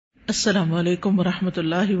السلام علیکم ورحمۃ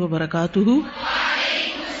اللہ وبرکاتہ.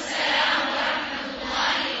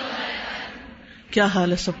 کیا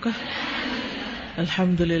حال ہے سب کا؟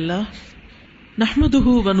 الحمد للہ.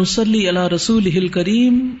 نحمده ونصلی علی رسولہ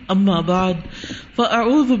الکریم. اما بعد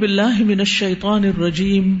فاعوذ باللہ من الشیطان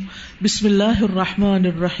الرجیم. بسم اللہ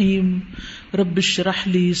الرحمن الرحیم. رب اشرح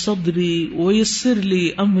لی صدری ویسر لی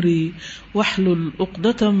امری واحلل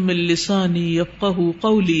عقدۃ من لسانی یفقہوا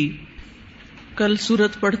قولی. کل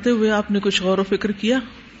سورت پڑھتے ہوئے آپ نے کچھ غور و فکر کیا؟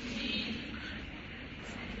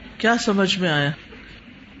 کیا سمجھ میں آیا؟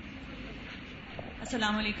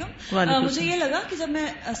 السلام علیکم. مجھے یہ لگا کہ جب میں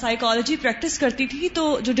سائیکالوجی پریکٹس کرتی تھی تو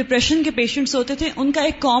جو ڈپریشن کے پیشنٹس ہوتے تھے ان کا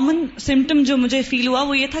ایک کامن سمٹم جو مجھے فیل ہوا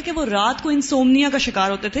وہ یہ تھا کہ وہ رات کو انسومنیا کا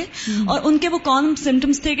شکار ہوتے تھے اور ان کے وہ کامن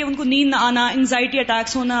سمٹمس تھے کہ ان کو نیند نہ آنا، انزائٹی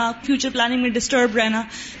اٹیکس ہونا، فیوچر پلاننگ میں ڈسٹرب رہنا.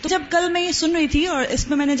 تو جب کل میں یہ سن رہی تھی اور اس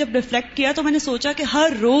میں نے جب ریفلیکٹ کیا تو میں نے سوچا کہ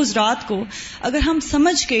ہر روز رات کو اگر ہم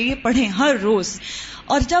سمجھ کے یہ پڑھیں ہر روز،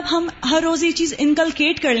 اور جب ہم ہر روز یہ چیز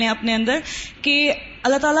انکلکیٹ کر لیں اپنے اندر کہ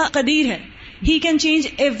اللہ تعالیٰ قدیر ہے، he can change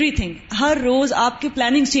every thing. ہر روز آپ کی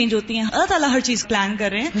پلاننگ چینج ہوتی ہیں، اللہ تعالیٰ ہر چیز پلان کر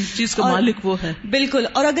رہے ہیں، ہر چیز کا مالک وہ ہے. بالکل.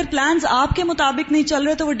 اور اگر پلانز آپ کے مطابق نہیں چل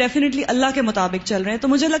رہے تو وہ ڈیفینیٹلی اللہ کے مطابق چل رہے ہیں. تو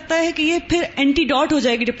مجھے لگتا ہے کہ یہ پھر اینٹی ڈاٹ ہو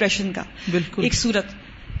جائے گی ڈپریشن کا. بالکل. ایک صورت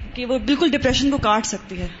کہ وہ بالکل ڈپریشن کو کاٹ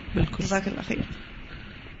سکتی ہے. بالکل. جزاک اللہ خیر.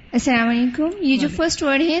 السلام علیکم. یہ جو فرسٹ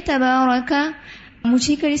ورڈ ہے تبارک،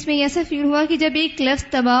 مجھے کل اس میں ایسا فیل ہوا کہ جب ایک لفظ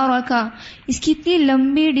تبارک، اس کی اتنی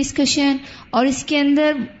لمبی ڈسکشن اور اس کے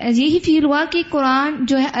اندر یہی فیل ہوا کہ قرآن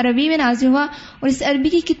جو ہے عربی میں نازل ہوا اور اس عربی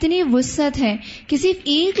کی کتنی وسعت ہے کہ صرف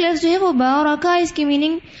ایک لفظ جو ہے وہ بارک، اس کی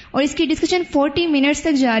میننگ اور اس کی ڈسکشن 40 منٹس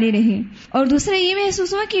تک جاری رہی. اور دوسرا یہ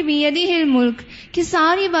محسوس ہوا کہ بیدہ الملک، کہ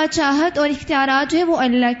ساری بادشاہت اور اختیارات جو ہے وہ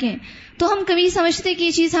اللہ کے ہیں. تو ہم کبھی سمجھتے کہ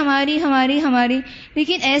یہ چیز ہماری ہماری ہماری،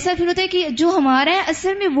 لیکن ایسا فیل ہوتا ہے کہ جو ہمارا ہے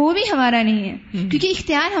اصل میں وہ بھی ہمارا نہیں ہے کیونکہ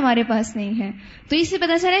اختیار ہمارے پاس نہیں ہے. تو اس سے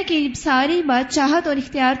پتہ چلا کہ ساری بادشاہت اور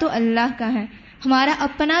اختیار تو اللہ کا ہے، ہمارا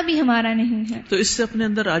اپنا بھی ہمارا نہیں ہے. تو اس سے اپنے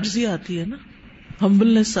اندر عاجزی آتی ہے نا،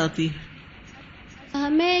 ہمبلنس آتی ہے.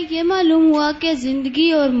 ہمیں یہ معلوم ہوا کہ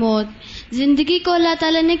زندگی اور موت، زندگی کو اللہ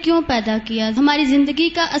تعالیٰ نے کیوں پیدا کیا، ہماری زندگی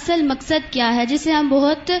کا اصل مقصد کیا ہے جسے ہم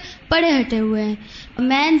بہت پڑے ہٹے ہوئے ہیں.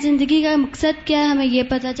 مین زندگی کا مقصد کیا ہے ہمیں یہ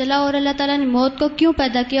پتہ چلا، اور اللہ تعالیٰ نے موت کو کیوں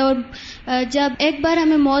پیدا کیا، اور جب ایک بار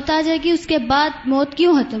ہمیں موت آ جائے گی اس کے بعد موت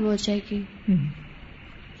کیوں ختم ہو جائے گی.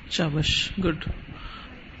 شاباش، گڈ.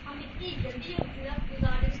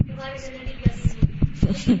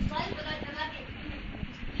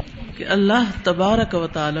 کہ اللہ تبارک و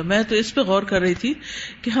تعالی، میں تو اس پہ غور کر رہی تھی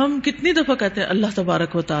کہ ہم کتنی دفعہ کہتے ہیں اللہ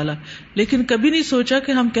تبارک و تعالی، لیکن کبھی نہیں سوچا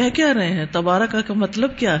کہ ہم کہہ کیا رہے ہیں، تبارک کا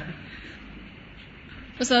مطلب کیا ہے.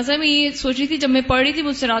 سر میں یہ سوچ رہی تھی جب میں پڑھ رہی تھی،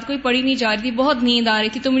 مجھ سے رات کو ہی پڑھی نہیں جا رہی تھی، بہت نیند آ رہی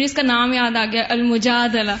تھی، تو مجھے اس کا نام یاد آ گیا،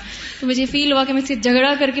 المجادلہ. تو مجھے فیل ہوا کہ میں اس سے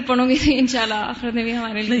جھگڑا کر کے پڑھوں گی انشاءاللہ آخرت میں بھی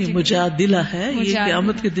ہمارے لیے. نہیں، مجادلہ ہے، یہ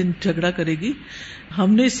قیامت کے دن جھگڑا کرے گی.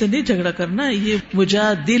 ہم نے اس سے نہیں جھگڑا کرنا، یہ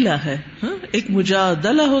مجادلہ ہے. ایک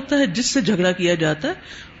مجادلہ ہوتا ہے جس سے جھگڑا کیا جاتا ہے،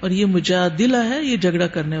 اور یہ مجادلہ ہے، یہ جھگڑا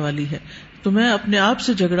کرنے والی ہے. تو میں اپنے آپ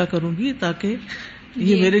سے جھگڑا کروں گی تاکہ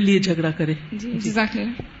یہ میرے لیے جھگڑا کرے. جزاک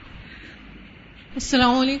اللہ.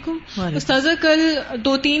 السلام علیکم. استاذہ کل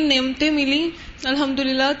 2-3 نعمتیں ملی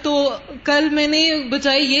الحمدللہ. تو کل میں نے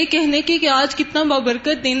بجائے یہ کہنے کے کہ آج کتنا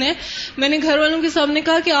بابرکت دن ہے، میں نے گھر والوں کے سامنے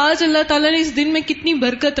کہا کہ آج اللہ تعالیٰ نے اس دن میں کتنی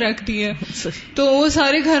برکت رکھ دی ہے. تو وہ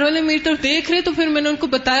سارے گھر والے میری طرف دیکھ رہے، تو پھر میں نے ان کو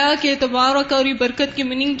بتایا کہ تبارک اور یہ برکت کی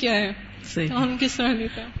میننگ کیا ہے. ہم کس طرح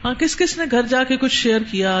لیتا ہے. ہاں، کس کس نے گھر جا کے کچھ شیئر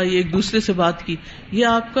کیا، یہ ایک دوسرے سے بات کی. یہ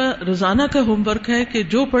آپ کا روزانہ کا ہوم ورک ہے کہ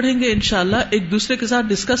جو پڑھیں گے انشاءاللہ ایک دوسرے کے ساتھ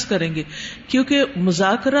ڈسکس کریں گے، کیونکہ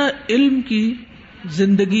مذاکرہ علم کی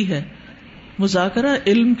زندگی ہے. مذاکرہ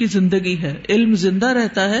علم کی زندگی ہے. علم زندہ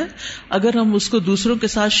رہتا ہے اگر ہم اس کو دوسروں کے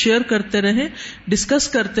ساتھ شیئر کرتے رہیں، ڈسکس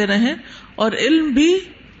کرتے رہیں. اور علم بھی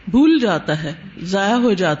بھول جاتا ہے، ضائع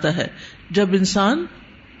ہو جاتا ہے جب انسان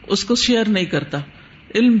اس کو شیئر نہیں کرتا.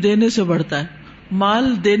 علم دینے سے بڑھتا ہے، مال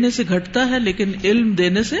دینے سے گھٹتا ہے، لیکن علم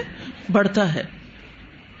دینے سے بڑھتا ہے.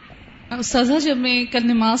 استاذہ جب میں کل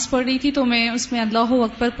نماز پڑھ رہی تھی تو میں اس میں اللہ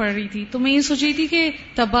اکبر پڑھ رہی تھی، تو میں یہ سوچ رہی تھی کہ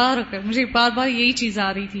تبارک، مجھے بار بار یہی چیز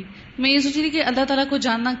آ رہی تھی. میں یہ سوچ رہی تھی کہ اللہ تعالیٰ کو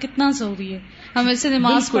جاننا کتنا ضروری ہے. ہم ایسے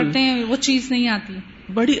نماز پڑھتے ہیں وہ چیز نہیں آتی.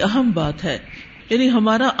 بڑی اہم بات ہے. یعنی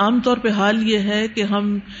ہمارا عام طور پہ حال یہ ہے کہ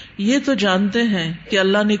ہم یہ تو جانتے ہیں کہ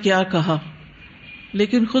اللہ نے کیا کہا،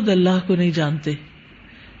 لیکن خود اللہ کو نہیں جانتے.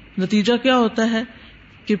 نتیجہ کیا ہوتا ہے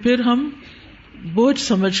کہ پھر ہم بوجھ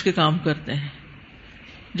سمجھ کے کام کرتے ہیں.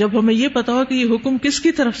 جب ہمیں یہ پتا ہو کہ یہ حکم کس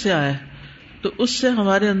کی طرف سے آیا ہے تو اس سے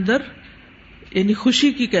ہمارے اندر یعنی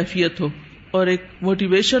خوشی کی کیفیت ہو اور ایک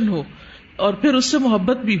موٹیویشن ہو اور پھر اس سے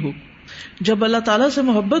محبت بھی ہو. جب اللہ تعالیٰ سے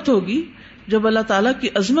محبت ہوگی، جب اللہ تعالیٰ کی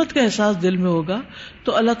عظمت کا احساس دل میں ہوگا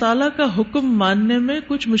تو اللہ تعالیٰ کا حکم ماننے میں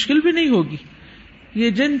کچھ مشکل بھی نہیں ہوگی. یہ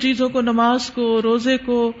جن چیزوں کو، نماز کو، روزے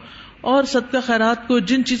کو اور صدقہ خیرات کو،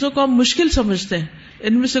 جن چیزوں کو ہم مشکل سمجھتے ہیں،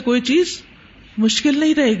 ان میں سے کوئی چیز مشکل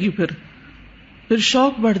نہیں رہے گی. پھر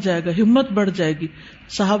شوق بڑھ جائے گا، ہمت بڑھ جائے گی.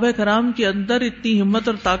 صحابہ کرام کے اندر اتنی ہمت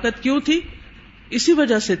اور طاقت کیوں تھی؟ اسی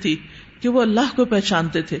وجہ سے تھی کہ وہ اللہ کو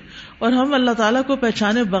پہچانتے تھے. اور ہم اللہ تعالیٰ کو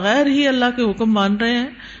پہچانے بغیر ہی اللہ کے حکم مان رہے ہیں،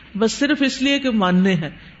 بس صرف اس لیے کہ ماننے ہیں،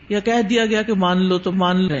 یا کہہ دیا گیا کہ مان لو تو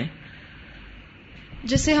مان رہے ہیں.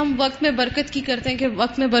 جیسے ہم وقت میں برکت کی کرتے ہیں کہ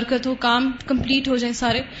وقت میں برکت ہو، کام کمپلیٹ ہو جائیں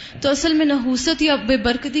سارے، تو اصل میں نحوست یا بے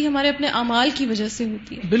برکتی ہمارے اپنے اعمال کی وجہ سے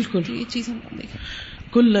ہوتی ہے. بالکل، یہ چیز ہم دیکھیں.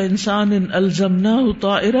 کل انسان الزمناہ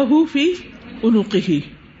طائرہ فی عنقہ.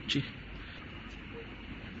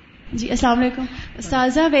 جی السلام علیکم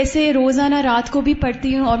استاذہ. ویسے روزانہ رات کو بھی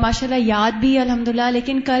پڑھتی ہوں اور ماشاءاللہ یاد بھی الحمدللہ،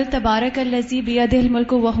 لیکن کل تبارک الذی بیدہ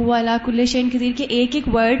الملک وہو علی کل شیء قدیر کے ایک ایک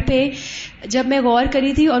ورڈ پہ جب میں غور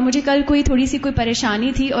کری تھی، اور مجھے کل تھوڑی سی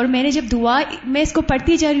پریشانی تھی، اور میں نے جب دعا میں اس کو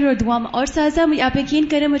پڑھتی جا رہی ہوں اور دعا، اور استاذہ آپ یقین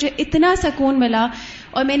کریں مجھے اتنا سکون ملا.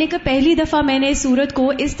 اور میں نے کہا پہلی دفعہ میں نے اس سورت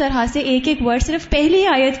کو اس طرح سے ایک ایک ورڈ صرف پہلی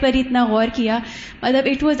آیت پر ہی اتنا غور کیا. مطلب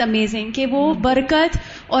اٹ واز امیزنگ کہ وہ برکت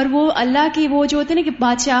اور وہ اللہ کی وہ جو ہوتے ہیں نا کہ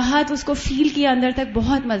بادشاہت، اس کو فیل کیا اندر تک.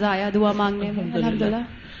 بہت مزہ آیا دعا مانگنے میں الحمدللہ.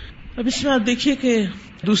 اب اس میں آپ دیکھیے کہ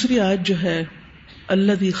دوسری آیت جو ہے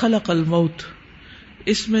الذی خلق الموت،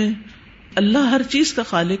 اس میں اللہ ہر چیز کا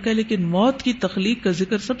خالق ہے، لیکن موت کی تخلیق کا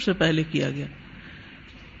ذکر سب سے پہلے کیا گیا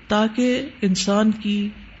تاکہ انسان کی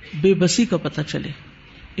بے بسی کا پتہ چلے.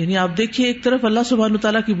 یعنی آپ دیکھیے ایک طرف اللہ سبحانہ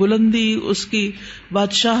تعالیٰ کی بلندی، اس کی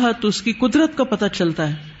بادشاہت، اس کی قدرت کا پتہ چلتا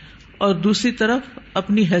ہے، اور دوسری طرف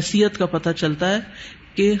اپنی حیثیت کا پتہ چلتا ہے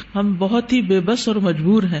کہ ہم بہت ہی بے بس اور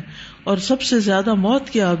مجبور ہیں، اور سب سے زیادہ موت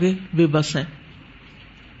کے آگے بے بس ہیں.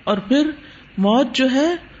 اور پھر موت جو ہے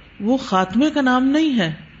وہ خاتمے کا نام نہیں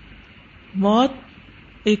ہے، موت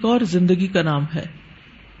ایک اور زندگی کا نام ہے.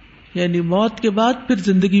 یعنی موت کے بعد پھر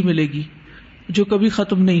زندگی ملے گی جو کبھی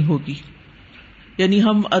ختم نہیں ہوگی. یعنی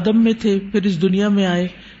ہم عدم میں تھے، پھر اس دنیا میں آئے،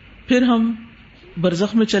 پھر ہم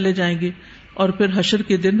برزخ میں چلے جائیں گے، اور پھر حشر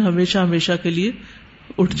کے دن ہمیشہ ہمیشہ کے لیے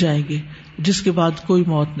اٹھ جائیں گے، جس کے بعد کوئی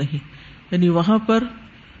موت نہیں. یعنی وہاں پر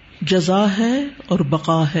جزا ہے اور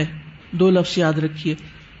بقا ہے. دو لفظ یاد رکھیے،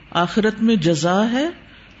 آخرت میں جزا ہے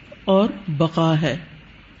اور بقا ہے،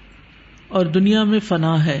 اور دنیا میں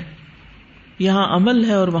فنا ہے. یہاں عمل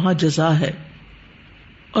ہے اور وہاں جزا ہے.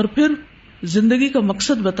 اور پھر زندگی کا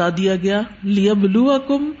مقصد بتا دیا گیا،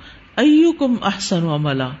 لیبلوکم ایکم احسن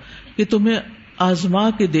عملا، کہ تمہیں آزما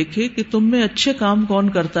کے دیکھے کہ تم میں اچھے کام کون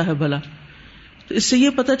کرتا ہے بھلا. تو اس سے یہ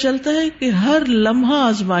پتہ چلتا ہے کہ ہر لمحہ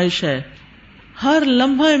آزمائش ہے، ہر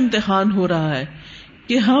لمحہ امتحان ہو رہا ہے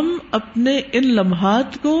کہ ہم اپنے ان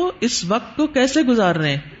لمحات کو، اس وقت کو کیسے گزار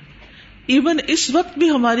رہے ہیں. ایون اس وقت بھی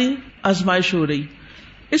ہماری آزمائش ہو رہی،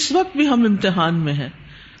 اس وقت بھی ہم امتحان میں ہیں.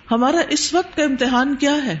 ہمارا اس وقت کا امتحان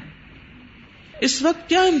کیا ہے؟ اس وقت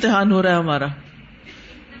کیا امتحان ہو رہا ہے ہمارا؟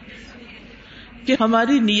 کہ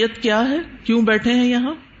ہماری نیت کیا ہے، کیوں بیٹھے ہیں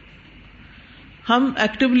یہاں، ہم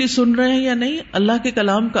ایکٹیولی سن رہے ہیں یا نہیں، اللہ کے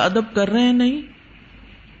کلام کا ادب کر رہے ہیں نہیں،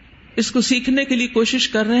 اس کو سیکھنے کے لیے کوشش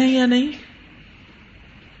کر رہے ہیں یا نہیں.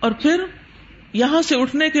 اور پھر یہاں سے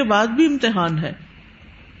اٹھنے کے بعد بھی امتحان ہے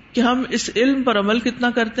کہ ہم اس علم پر عمل کتنا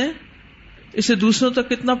کرتے ہیں، اسے دوسروں تک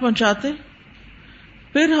کتنا پہنچاتے ہیں.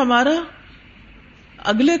 پھر ہمارا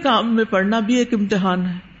اگلے کام میں پڑھنا بھی ایک امتحان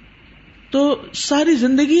ہے. تو ساری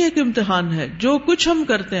زندگی ایک امتحان ہے. جو کچھ ہم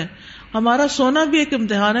کرتے ہیں، ہمارا سونا بھی ایک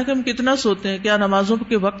امتحان ہے کہ ہم کتنا سوتے ہیں. کیا نمازوں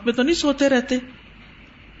کے وقت پہ تو نہیں سوتے رہتے؟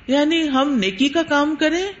 یعنی ہم نیکی کا کام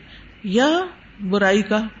کریں یا برائی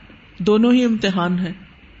کا، دونوں ہی امتحان ہے.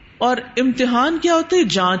 اور امتحان کیا ہوتے ہیں؟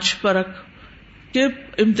 جانچ پرکھ، کہ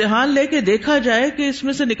امتحان لے کے دیکھا جائے کہ اس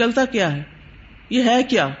میں سے نکلتا کیا ہے، یہ ہے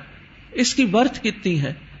کیا، اس کی برتھ کتنی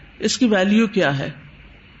ہے، اس کی ویلیو کیا ہے.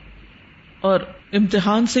 اور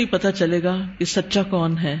امتحان سے ہی پتہ چلے گا کہ سچا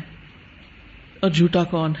کون ہے اور جھوٹا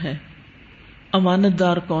کون ہے، امانت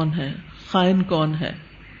دار کون ہے، خائن کون ہے،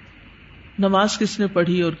 نماز کس نے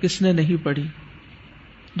پڑھی اور کس نے نہیں پڑھی،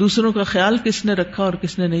 دوسروں کا خیال کس نے رکھا اور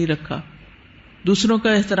کس نے نہیں رکھا، دوسروں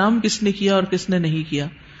کا احترام کس نے کیا اور کس نے نہیں کیا،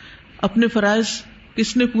 اپنے فرائض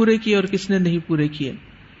کس نے پورے کیے اور کس نے نہیں پورے کیے.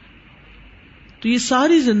 تو یہ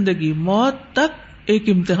ساری زندگی موت تک ایک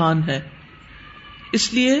امتحان ہے.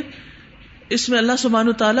 اس لیے اس میں اللہ سبحانہ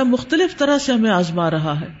وتعالی مختلف طرح سے ہمیں آزما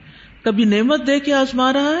رہا ہے. کبھی نعمت دے کے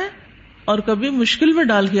آزما رہا ہے اور کبھی مشکل میں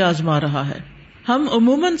ڈال کے آزما رہا ہے. ہم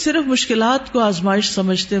عموماً صرف مشکلات کو آزمائش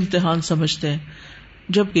سمجھتے ہیں، امتحان سمجھتے ہیں،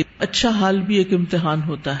 جبکہ اچھا حال بھی ایک امتحان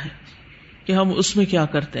ہوتا ہے کہ ہم اس میں کیا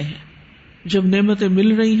کرتے ہیں. جب نعمتیں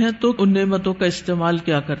مل رہی ہیں تو ان نعمتوں کا استعمال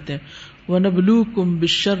کیا کرتے ہیں. وَنَبْلُوكُمْ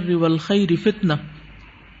بِالشَّرِّ وَالْخَيْرِ فِتْنَةً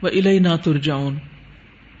وَإِلَيْنَا تُرْجَعُونَ.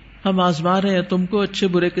 ہم آزما رہے ہیں تم کو اچھے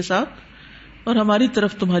برے کے ساتھ اور ہماری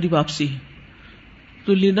طرف تمہاری واپسی ہے.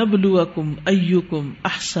 تو لِنَبْلُوَكُمْ أَيُّكُمْ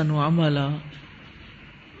أَحْسَنُ عَمَلًا.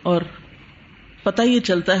 اور پتہ یہ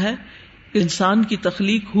چلتا ہے کہ انسان کی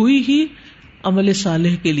تخلیق ہوئی ہی عمل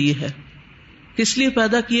صالح کے لیے ہے. کس لیے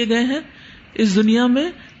پیدا کیے گئے ہیں؟ اس دنیا میں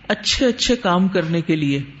اچھے اچھے کام کرنے کے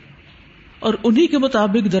لیے، اور انہی کے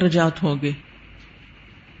مطابق درجات ہوں گے.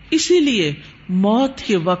 اسی لیے موت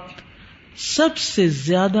کے وقت سب سے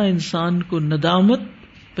زیادہ انسان کو ندامت،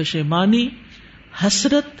 پشیمانی،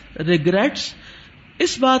 حسرت، ریگریٹس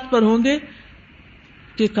اس بات پر ہوں گے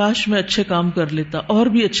کہ کاش میں اچھے کام کر لیتا، اور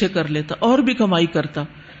بھی اچھے کر لیتا، اور بھی کمائی کرتا،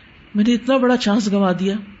 میں نے اتنا بڑا چانس گنوا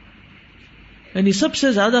دیا. یعنی سب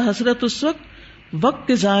سے زیادہ حسرت اس وقت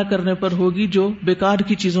کے ضائع کرنے پر ہوگی جو بیکار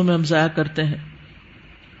کی چیزوں میں ہم ضائع کرتے ہیں.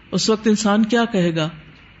 اس وقت انسان کیا کہے گا؟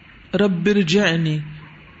 رب ارجعنی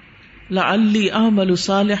لعلی اعمل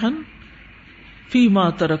صالحا فیما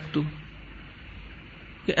ترکت،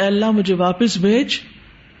 کہ اے اللہ مجھے واپس بھیج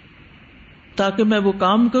تاکہ میں وہ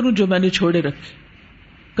کام کروں جو میں نے چھوڑے رکھے.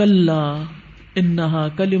 کلا انہا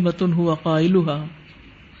کلمۃ ھو قائلھا،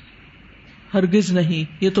 ہرگز نہیں،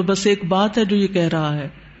 یہ تو بس ایک بات ہے جو یہ کہہ رہا ہے.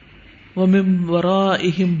 وَمِن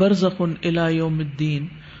وَرَائِهِمْ بَرْزَخٌ إِلَى يَوْمِ الدِّينِ،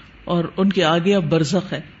 اور ان کے آگے اب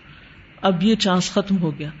برزخ ہے، اب یہ چانس ختم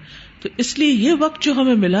ہو گیا. تو اس لیے یہ وقت جو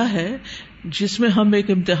ہمیں ملا ہے جس میں ہم ایک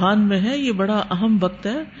امتحان میں ہیں، یہ بڑا اہم وقت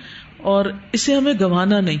ہے اور اسے ہمیں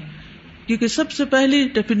گنوانا نہیں. کیونکہ سب سے پہلی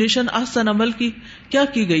ڈیفینیشن احسن عمل کی کیا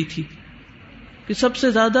کی گئی تھی کہ سب سے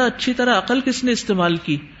زیادہ اچھی طرح عقل کس نے استعمال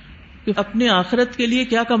کی، کہ اپنی آخرت کے لیے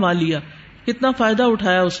کیا کما لیا، کتنا فائدہ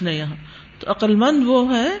اٹھایا اس نے یہاں. تو عقل مند وہ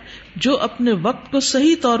ہے جو اپنے وقت کو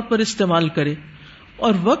صحیح طور پر استعمال کرے،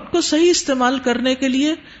 اور وقت کو صحیح استعمال کرنے کے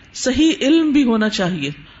لیے صحیح علم بھی ہونا چاہیے.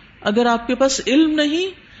 اگر آپ کے پاس علم نہیں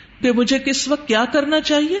کہ مجھے کس وقت کیا کرنا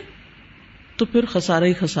چاہیے تو پھر خسارہ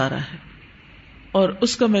ہی خسارہ ہے. اور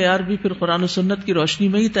اس کا معیار بھی پھر قرآن و سنت کی روشنی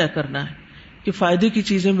میں ہی طے کرنا ہے کہ فائدے کی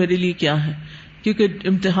چیزیں میرے لیے کیا ہیں. کیونکہ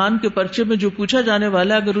امتحان کے پرچے میں جو پوچھا جانے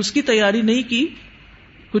والا ہے اگر اس کی تیاری نہیں کی،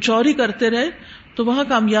 کچھ اور ہی کرتے رہے تو وہاں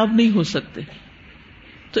کامیاب نہیں ہو سکتے.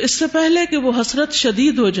 تو اس سے پہلے کہ وہ حسرت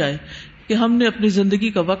شدید ہو جائے کہ ہم نے اپنی زندگی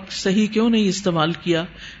کا وقت صحیح کیوں نہیں استعمال کیا،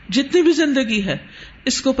 جتنی بھی زندگی ہے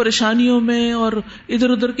اس کو پریشانیوں میں اور ادھر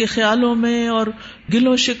ادھر کے خیالوں میں اور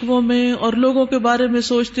گلوں شکووں میں اور لوگوں کے بارے میں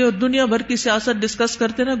سوچتے اور دنیا بھر کی سیاست ڈسکس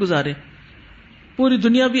کرتے نہ گزارے. پوری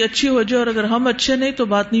دنیا بھی اچھی ہو جائے اور اگر ہم اچھے نہیں تو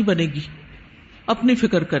بات نہیں بنے گی. اپنی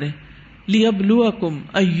فکر کریں. لیبلوکم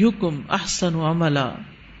ایکم احسن عملا.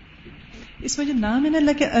 اس میں جو نام ہے نا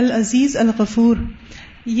اللہ کے العزیز الغفور،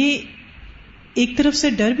 یہ ایک طرف سے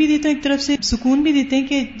ڈر بھی دیتے ہیں، ایک طرف سے سکون بھی دیتے ہیں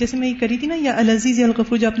کہ جیسے میں یہ کری تھی نا، یا العزیز یا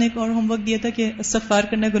الغفور، جو آپ نے ایک اور ہوم ورک دیا تھا کہ استغفار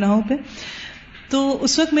کرنا ہے گناہوں پہ، تو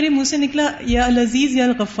اس وقت میرے منہ سے نکلا یا العزیز یا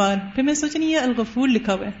الغفار. پھر میں سوچا نہیں یہ الغفور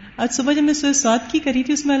لکھا ہوا ہے. آج صبح جب میں سورہ صاد کی کری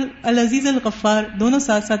تھی اس میں العزیز الغفار دونوں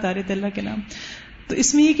ساتھ ساتھ آ رہے تھے اللہ کے نام. تو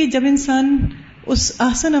اس میں یہ کہ جب انسان اس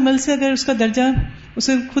احسن عمل سے اگر اس کا درجہ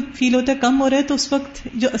اسے خود فیل ہوتا ہے کم ہو رہا ہے تو اس وقت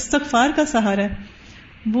جو استغفار کا سہارا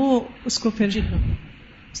ہے وہ اس کو پھر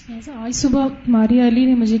آج صبح ماریا علی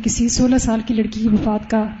نے مجھے کسی 16 سال کی لڑکی کی وفات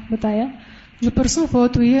کا بتایا جو پرسوں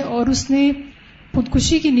فوت ہوئی ہے، اور اس نے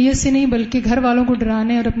خودکشی کی نیت سے نہیں بلکہ گھر والوں کو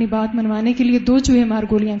ڈرانے اور اپنی بات منوانے کے لیے 2 چوہے مار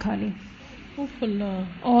گولیاں کھا لی،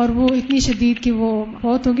 اور وہ اتنی شدید کہ وہ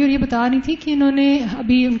فوت ہو گئی. اور یہ بتا رہی تھی کہ انہوں نے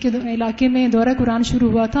ابھی ان کے علاقے میں دورہ قرآن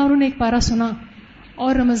شروع ہوا تھا اور انہوں نے ایک پارہ سنا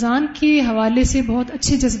اور رمضان کے حوالے سے بہت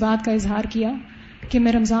اچھے جذبات کا اظہار کیا کہ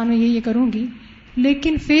میں رمضان میں یہ کروں گی.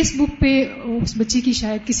 لیکن فیس بک پہ اس بچی کی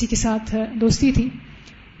شاید کسی کے ساتھ دوستی تھی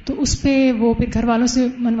تو اس پہ وہ پھر گھر والوں سے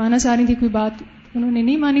منوانا چاہ رہی تھی کوئی بات، انہوں نے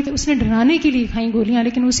نہیں مانی تو اس نے ڈرانے کے لیے کھائیں گولیاں،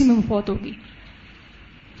 لیکن اسی میں وہ فوت ہوگی.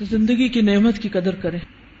 زندگی کی نعمت کی قدر کریں،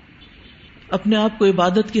 اپنے آپ کو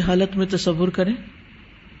عبادت کی حالت میں تصور کریں،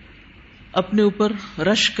 اپنے اوپر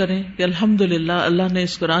رش کریں کہ الحمدللہ اللہ نے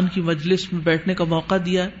اس قرآن کی مجلس میں بیٹھنے کا موقع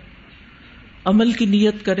دیا ہے. عمل کی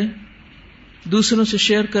نیت کریں، دوسروں سے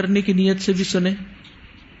شیئر کرنے کی نیت سے بھی سنیں،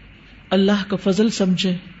 اللہ کا فضل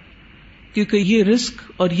سمجھیں کیونکہ یہ رزق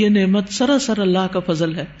اور یہ نعمت سراسر اللہ کا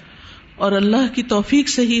فضل ہے اور اللہ کی توفیق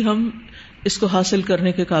سے ہی ہم اس کو حاصل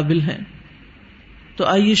کرنے کے قابل ہیں. تو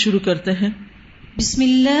آئیے شروع کرتے ہیں. بسم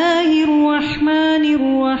اللہ الرحمن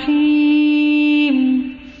الرحیم.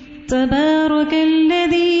 تبارک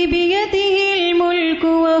الذی بیدہ الملک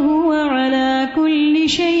وہو علی کل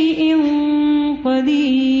شیء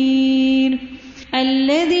قدیر.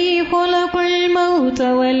 الذي خلق الموت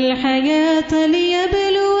والحياة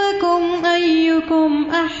ليبلوكم أيكم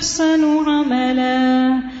أحسن عملا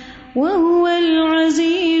وهو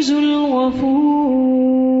العزيز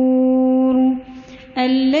الغفور.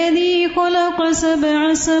 الذي خلق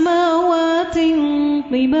 7 سماوات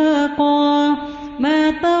طباقا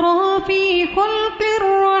ما ترى في خلق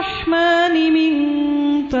الرحمن من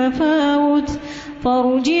تفاوت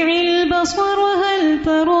فارجع البصر هل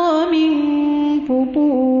ترى من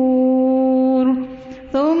فطور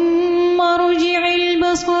ثم ارجع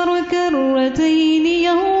البصر كرتين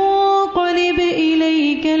ينقلب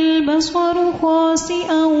إليك البصر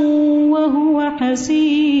خاسئا وهو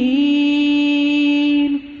حسير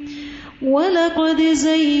وَلَقَدْ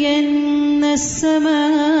زَيَّنَّا السَّمَاءَ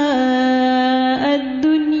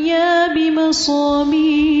الدُّنْيَا بِمَصَابِيحَ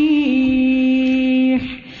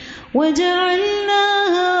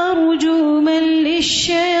وَجَعَلْنَاهَا رُجُومًا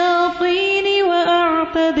لِلشَّيَاطِينِ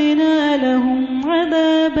وَأَعْتَدْنَا لَهُمْ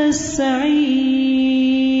عَذَابَ السَّعِيرِ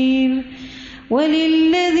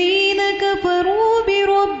وَلِلَّذِينَ كَفَرُوا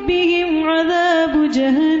بِرَبِّهِمْ عَذَابُ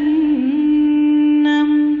جَهَنَّمَ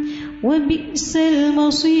وَبِئْسَ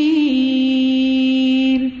الْمَصِيرُ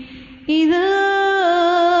إِذَا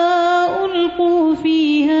أُلْقُوا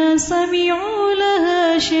فِيهَا سَمِعُوا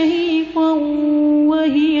لَهَا شَهِيقًا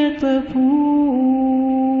وَهِيَ تَفُورُ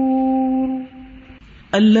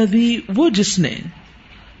الذی وہ جس نے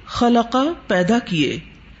خلق پیدا کیے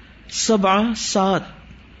 7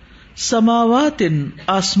 سماوات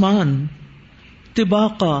آسمان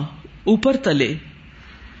طباقا اوپر تلے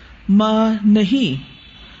ما نہیں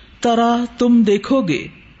ترا تم دیکھو گے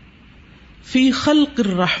فی خلق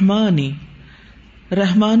الرحمن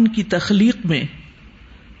رحمان کی تخلیق میں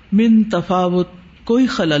من تفاوت کوئی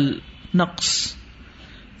خلل نقص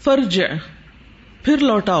فرجع پھر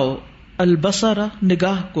لوٹاؤ البصر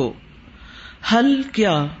نگاہ کو حل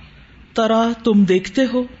کیا ترا تم دیکھتے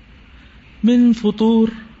ہو من فطور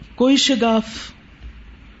کوئی شگاف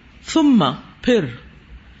ثم پھر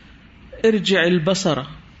ارجع البصر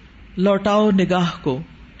لوٹاؤ نگاہ کو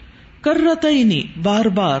کرتینی بار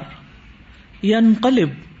بار ینقلب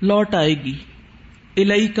لوٹ آئے گی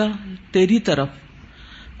الیکا تیری طرف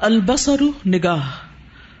البصر نگاہ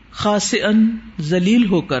خاسئن ذلیل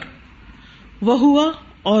ہو کر وہوا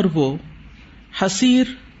اور وہ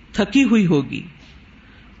حسیر تھکی ہوئی ہوگی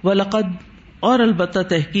وَلَقَدْ اور البتہ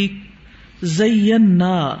تحقیق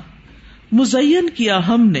زینا مزین کیا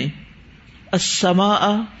ہم نے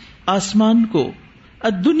السماء آسمان کو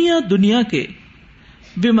الدنیا دنیا کے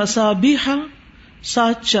بمصابیح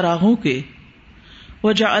 7 چراغوں کے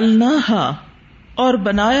وجعلناہا اور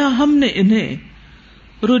بنایا ہم نے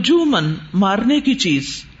انہیں رجومن مارنے کی چیز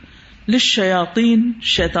للشیاطین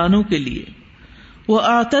شیطانوں کے لیے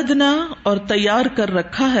وَأَعْتَدْنَا اور تیار کر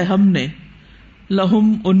رکھا ہے ہم نے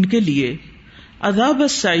لہم ان کے لیے عذاب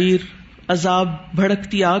السعیر عذاب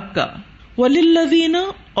بھڑکتی آگ کا وَلِلَّذِينَ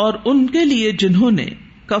اور ان کے لیے جنہوں نے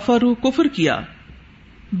کفروا کفر کیا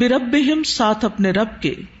بربہم ساتھ اپنے رب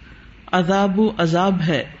کے عذاب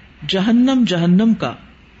ہے جہنم جہنم کا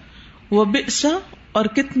وبئس اور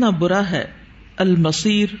کتنا برا ہے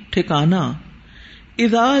المصیر ٹھکانہ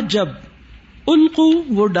اذا جب القوا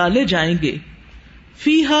وہ ڈالے جائیں گے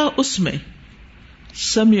فیہا اس میں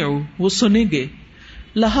سمعوا وہ سنیں گے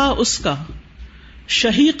لہا اس کا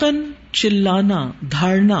شہیقن چلانا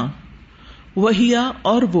دھاڑنا وہیا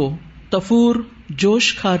اور وہ تفور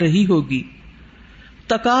جوش کھا رہی ہوگی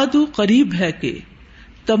تکادو قریب ہے کہ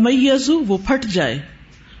تمیزو وہ پھٹ جائے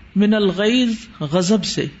من الغیظ غضب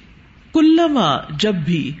سے کلما جب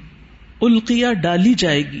بھی القیا ڈالی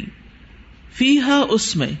جائے گی فیہا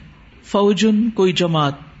اس میں فوجن کوئی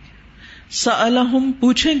جماعت سألہم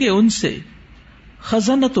پوچھیں گے ان سے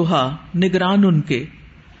خزنتہا نگران ان کے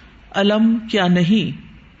الم کیا نہیں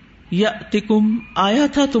یأتکم آیا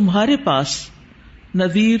تھا تمہارے پاس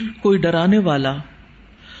نذیر کوئی ڈرانے والا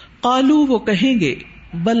قالو وہ کہیں گے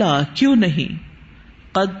بلا کیوں نہیں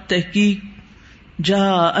قد تحقیق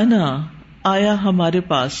جاءنا آیا ہمارے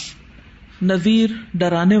پاس نذیر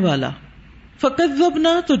ڈرانے والا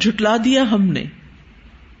فکذبنا تو جھٹلا دیا ہم نے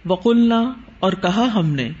وقلنا اور کہا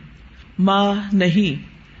ہم نے ما نہیں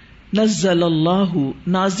نزل اللہ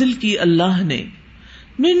نازل کی اللہ نے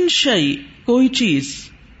من شیء کوئی چیز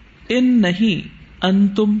ان نہیں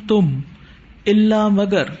انتم تم الا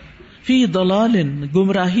مگر فی ضلال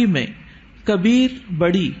گمراہی میں کبیر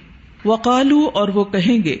بڑی وقالو اور وہ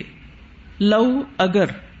کہیں گے لو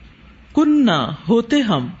اگر کننا ہوتے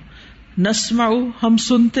ہم نسمع ہم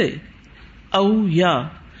سنتے او یا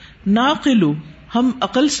ناقلو ہم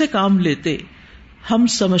عقل سے کام لیتے ہم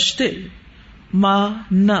سمجھتے ما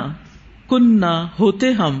نہ کننا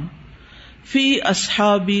ہوتے ہم فی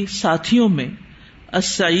اصحابی ساتھیوں میں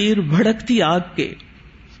السعیر بھڑکتی آگ کے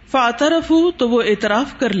فاعترفوا تو وہ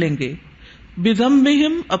اعتراف کر لیں گے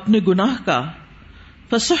بذنبہم اپنے گناہ کا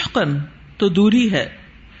فسحقا تو دوری ہے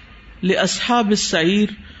لاصحاب السعیر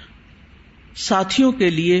ساتھیوں کے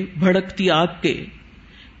لیے بھڑکتی آگ کے.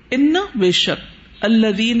 ان بے شک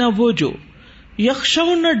الذین وہ جو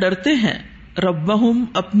یخشون ڈرتے ہیں ربہم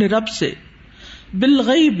اپنے رب سے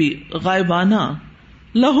بالغیب غائبانہ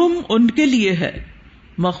لہم ان کے لیے ہے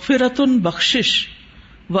مغفرۃ بخشش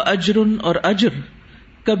و اجر اور اجر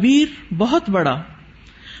کبیر بہت بڑا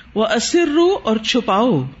و اسروا اور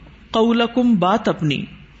چھپاؤ قولکم بات اپنی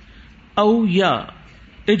او یا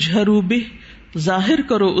اجہروا بہ ظاہر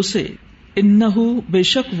کرو اسے انہ بے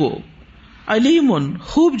شک وہ علیم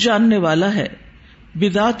خوب جاننے والا ہے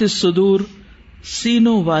بذات الصدور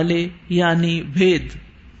سینوں والے یعنی بھید.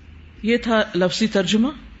 یہ تھا لفظی ترجمہ.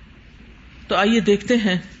 تو آئیے دیکھتے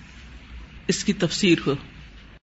ہیں اس کی تفسیر کو.